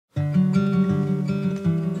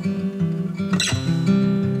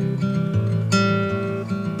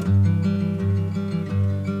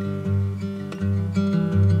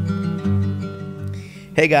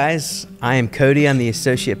Hey guys, I am Cody. I'm the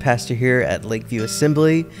associate pastor here at Lakeview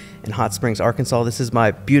Assembly in Hot Springs, Arkansas. This is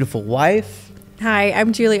my beautiful wife. Hi,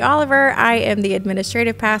 I'm Julie Oliver. I am the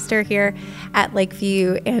administrative pastor here at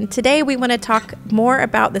Lakeview, and today we want to talk more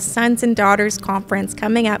about the Sons and Daughters Conference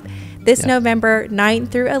coming up this November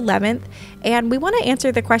 9th through 11th. And we want to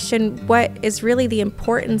answer the question, what is really the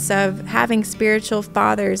importance of having spiritual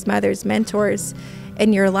fathers, mothers, mentors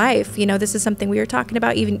in your life? You know, this is something we were talking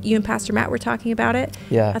about. Even you and Pastor Matt were talking about it.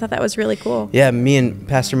 Yeah. I thought that was really cool. Yeah, me and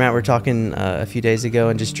Pastor Matt were talking a few days ago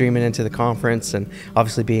and just dreaming into the conference and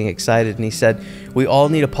obviously being excited. And he said, we all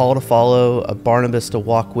need a Paul to follow, a Barnabas to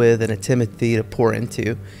walk with, and a Timothy to pour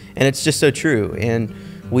into. And it's just so true. And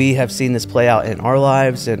we have seen this play out in our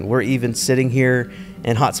lives, and we're even sitting here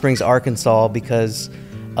in Hot Springs, Arkansas because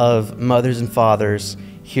of mothers and fathers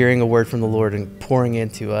hearing a word from the Lord and pouring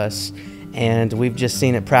into us. And we've just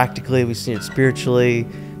seen it practically, we've seen it spiritually.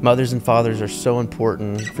 Mothers and fathers are so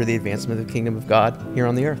important for the advancement of the kingdom of God here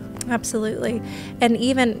on the earth. Absolutely. And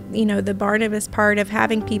even, you know, the Barnabas part of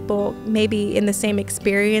having people maybe in the same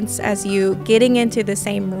experience as you, getting into the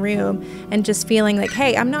same room and just feeling like,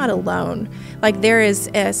 hey, I'm not alone. Like there is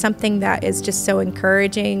something that is just so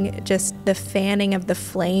encouraging, just the fanning of the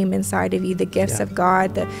flame inside of you, the gifts of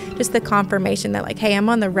God, just the confirmation that like, hey, I'm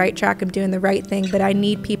on the right track, I'm doing the right thing, but I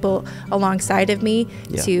need people alongside of me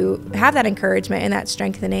to have that encouragement and that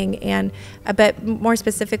strengthening. And but more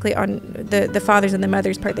specifically on the fathers and the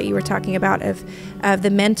mothers part that you were talking about of the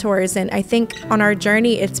mentors. And I think on our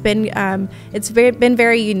journey, it's been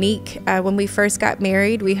very unique. When we first got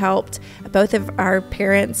married, we helped both of our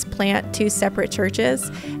parents plant two separate churches,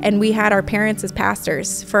 and we had our parents as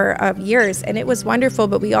pastors for years, and it was wonderful.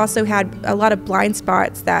 But we also had a lot of blind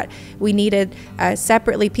spots that we needed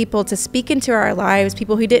separately people to speak into our lives,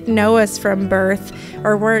 people who didn't know us from birth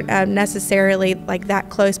or weren't necessarily like that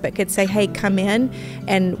close, but could say, hey, come in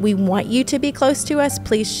and we want you to be close to us.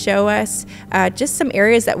 Please show us just some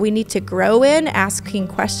areas that we need to grow in, asking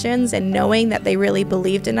questions and knowing that they really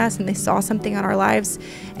believed in us and they saw something on our lives.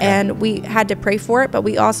 And we had to pray for it, but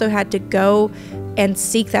we also had to go and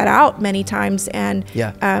seek that out many times. And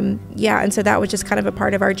and so that was just kind of a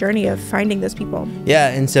part of our journey of finding those people. Yeah,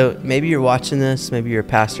 and so maybe you're watching this, maybe you're a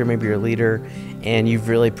pastor, maybe you're a leader, and you've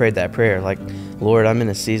really prayed that prayer, like, Lord, I'm in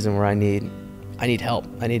a season where I need help.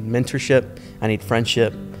 I need mentorship. I need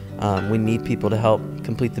friendship. We need people to help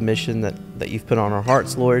complete the mission that you've put on our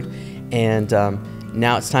hearts, Lord. And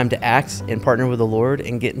now it's time to act and partner with the Lord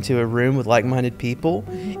and get into a room with like-minded people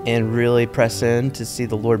and really press in to see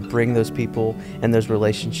the Lord bring those people and those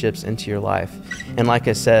relationships into your life. And like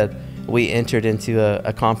I said, we entered into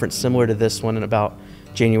a conference similar to this one in about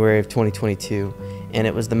January of 2022, and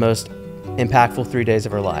it was the most impactful 3 days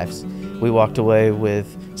of our lives. We walked away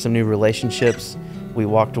with some new relationships. We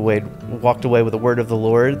walked away with a word of the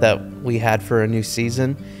Lord that we had for a new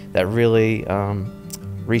season that really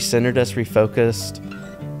recentered us, refocused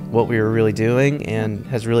what we were really doing, and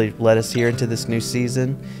has really led us here into this new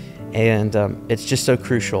season. And it's just so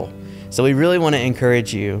crucial. So we really want to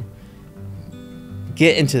encourage you,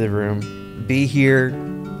 get into the room, be here,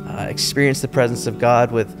 experience the presence of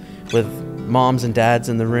God with moms and dads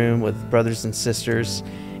in the room, with brothers and sisters,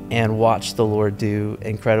 and watch the Lord do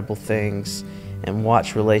incredible things and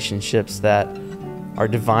watch relationships that are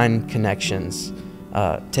divine connections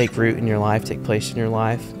take root in your life, take place in your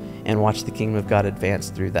life, and watch the kingdom of God advance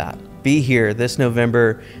through that. Be here this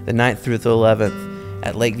November, the 9th through the 11th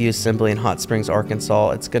at Lakeview Assembly in Hot Springs, Arkansas.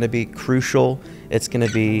 It's going to be crucial. It's going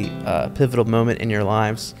to be a pivotal moment in your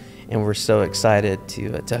lives, and we're so excited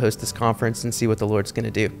to host this conference and see what the Lord's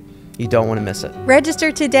going to do. You don't want to miss it.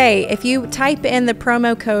 Register today. If you type in the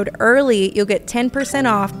promo code EARLY, you'll get 10%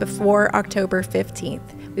 off before October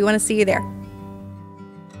 15th. We want to see you there.